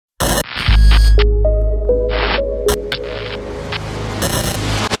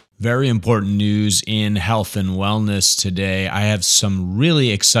Very important news in health and wellness today. I have some really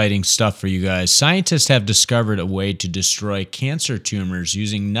exciting stuff for you guys. Scientists have discovered a way to destroy cancer tumors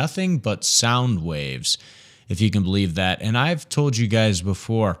using nothing but sound waves, if you can believe that. And I've told you guys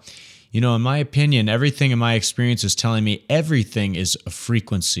before, in my opinion, everything in my experience is telling me everything is a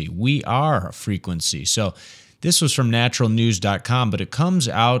frequency. We are a frequency. So this was from naturalnews.com, but it comes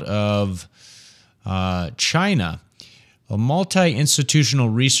out of China. A multi-institutional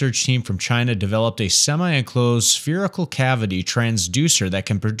research team from China developed a semi-enclosed spherical cavity transducer that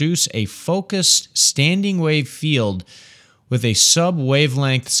can produce a focused standing wave field with a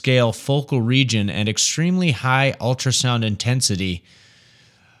sub-wavelength scale focal region and extremely high ultrasound intensity.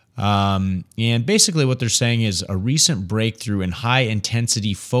 And basically what they're saying is a recent breakthrough in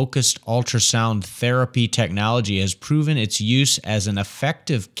high-intensity focused ultrasound therapy technology has proven its use as an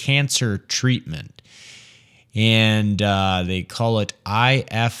effective cancer treatment. And they call it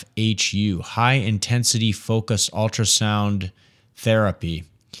IFHU, High Intensity Focused Ultrasound Therapy.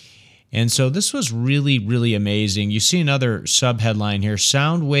 And so this was really, really amazing. You see another subheadline here,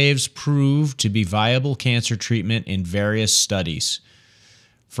 sound waves prove to be viable cancer treatment in various studies.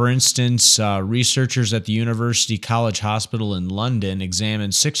 For instance, researchers at the University College Hospital in London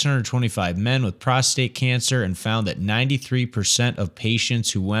examined 625 men with prostate cancer and found that 93% of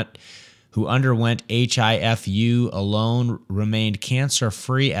patients who underwent HIFU alone remained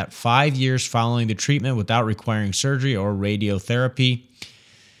cancer-free at 5 years following the treatment without requiring surgery or radiotherapy.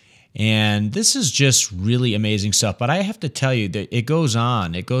 And this is just really amazing stuff. But I have to tell you that it goes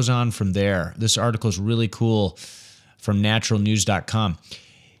on. It goes on from there. This article is really cool from naturalnews.com.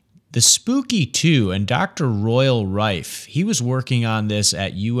 The Spooky 2 and Dr. Royal Rife, he was working on this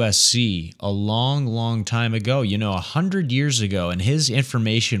at USC a long, long time ago, 100 years ago, and his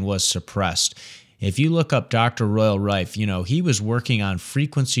information was suppressed. If you look up Dr. Royal Rife, he was working on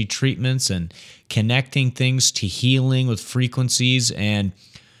frequency treatments and connecting things to healing with frequencies, and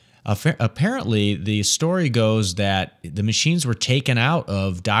apparently the story goes that the machines were taken out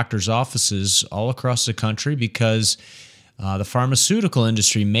of doctors' offices all across the country because the pharmaceutical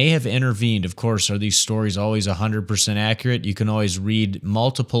industry may have intervened. Of course, are these stories always 100% accurate? You can always read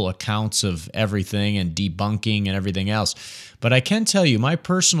multiple accounts of everything and debunking and everything else. But I can tell you my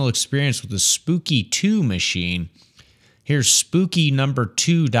personal experience with the Spooky 2 machine. Here's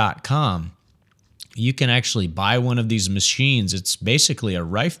spookynumber2.com. You can actually buy one of these machines. It's basically a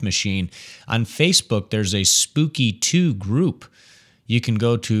Rife machine. On Facebook, there's a Spooky 2 group. You can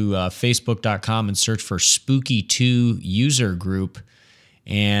go to facebook.com and search for Spooky 2 user group,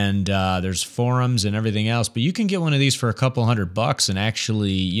 and there's forums and everything else. But you can get one of these for a couple $100 and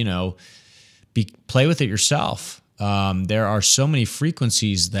actually, play with it yourself. There are so many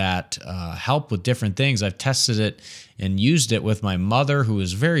frequencies that help with different things. I've tested it and used it with my mother, who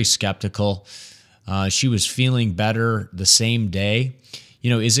was very skeptical. She was feeling better the same day.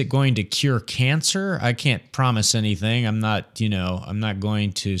 Is it going to cure cancer? I can't promise anything. I'm not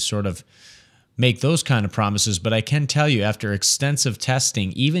going to sort of make those kind of promises, but I can tell you after extensive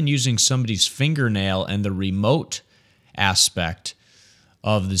testing, even using somebody's fingernail and the remote aspect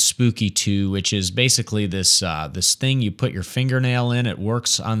of the Spooky 2, which is basically this thing you put your fingernail in. It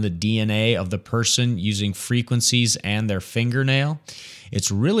works on the DNA of the person using frequencies and their fingernail. It's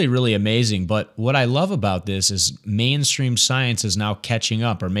really, really amazing. But what I love about this is mainstream science is now catching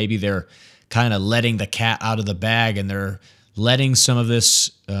up, or maybe they're kind of letting the cat out of the bag and they're letting some of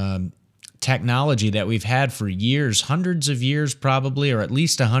this technology that we've had for years, hundreds of years probably, or at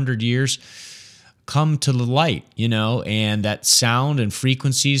least 100 years, come to the light, and that sound and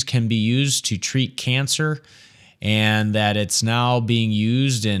frequencies can be used to treat cancer, and that it's now being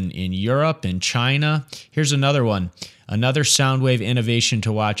used in Europe and China. Here's another one. Another sound wave innovation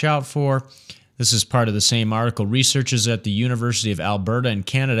to watch out for. This is part of the same article. Researchers at the University of Alberta in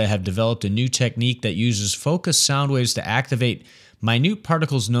Canada have developed a new technique that uses focused sound waves to activate minute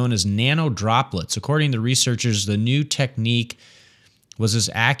particles known as nanodroplets. According to researchers, the new technique was as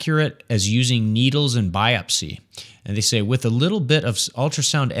accurate as using needles in biopsy. And they say with a little bit of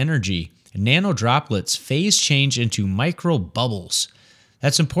ultrasound energy, nanodroplets phase change into micro bubbles.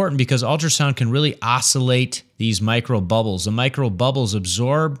 That's important because ultrasound can really oscillate these micro bubbles. The micro bubbles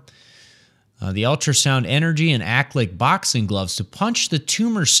absorb the ultrasound energy and act like boxing gloves to punch the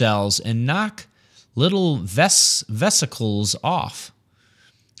tumor cells and knock little vesicles off.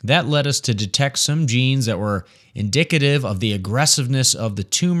 That led us to detect some genes that were indicative of the aggressiveness of the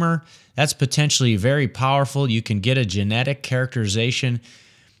tumor. That's potentially very powerful. You can get a genetic characterization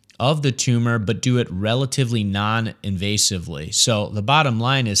of the tumor, but do it relatively non-invasively. So the bottom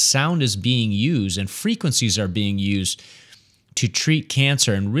line is sound is being used and frequencies are being used to treat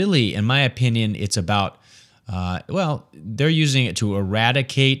cancer. And really, in my opinion, it's about, they're using it to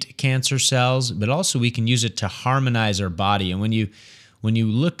eradicate cancer cells, but also we can use it to harmonize our body. And when you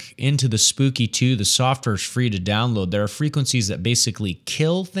look into the Spooky 2, the software is free to download. There are frequencies that basically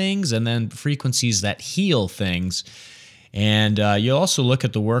kill things and then frequencies that heal things. And you'll also look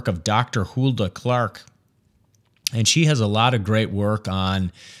at the work of Dr. Hulda Clark, and she has a lot of great work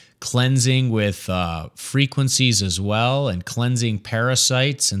on cleansing with frequencies as well, and cleansing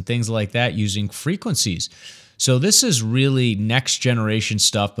parasites and things like that using frequencies. So this is really next generation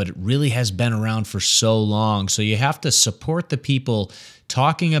stuff, but it really has been around for so long. So you have to support the people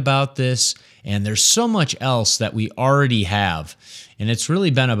talking about this, and there's so much else that we already have. And it's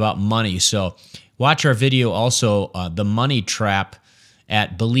really been about money. So watch our video also, The Money Trap,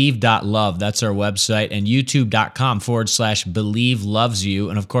 at believe.love. That's our website, and youtube.com/believe loves you.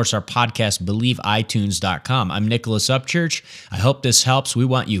 And of course, our podcast, believeitunes.com. I'm Nicholas Upchurch. I hope this helps. We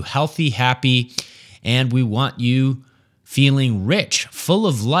want you healthy, happy, and we want you feeling rich, full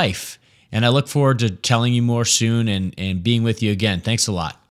of life. And I look forward to telling you more soon and being with you again. Thanks a lot.